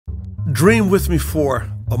Dream with me for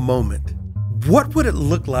a moment. What would it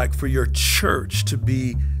look like for your church to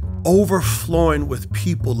be overflowing with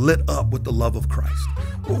people lit up with the love of Christ?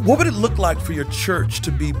 What would it look like for your church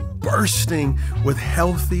to be bursting with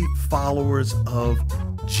healthy followers of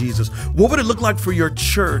Jesus? What would it look like for your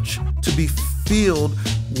church to be filled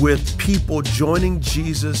with people joining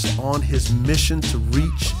Jesus on his mission to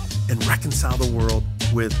reach and reconcile the world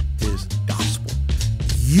with his gospel?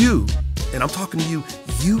 You, and I'm talking to you,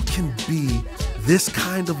 you can be this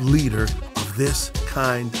kind of leader of this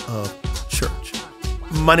kind of church.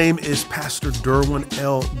 My name is Pastor Derwin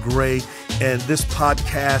L. Gray, and this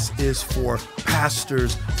podcast is for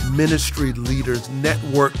pastors, ministry leaders,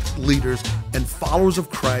 network leaders, and followers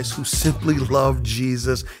of Christ who simply love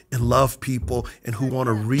Jesus and love people and who want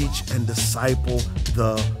to reach and disciple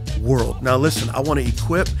the world. Now listen, I want to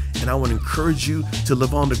equip and I want to encourage you to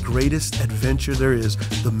live on the greatest adventure there is,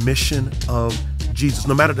 the mission of Jesus.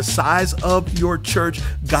 No matter the size of your church,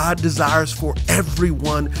 God desires for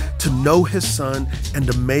everyone to know his son and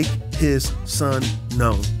to make his son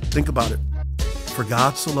known. Think about it. For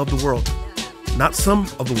God so loved the world, not some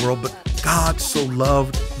of the world, but God so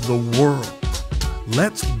loved the world.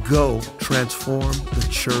 Let's go transform the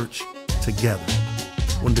church together.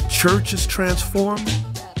 When the church is transformed,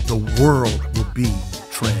 the world will be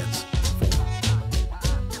transformed.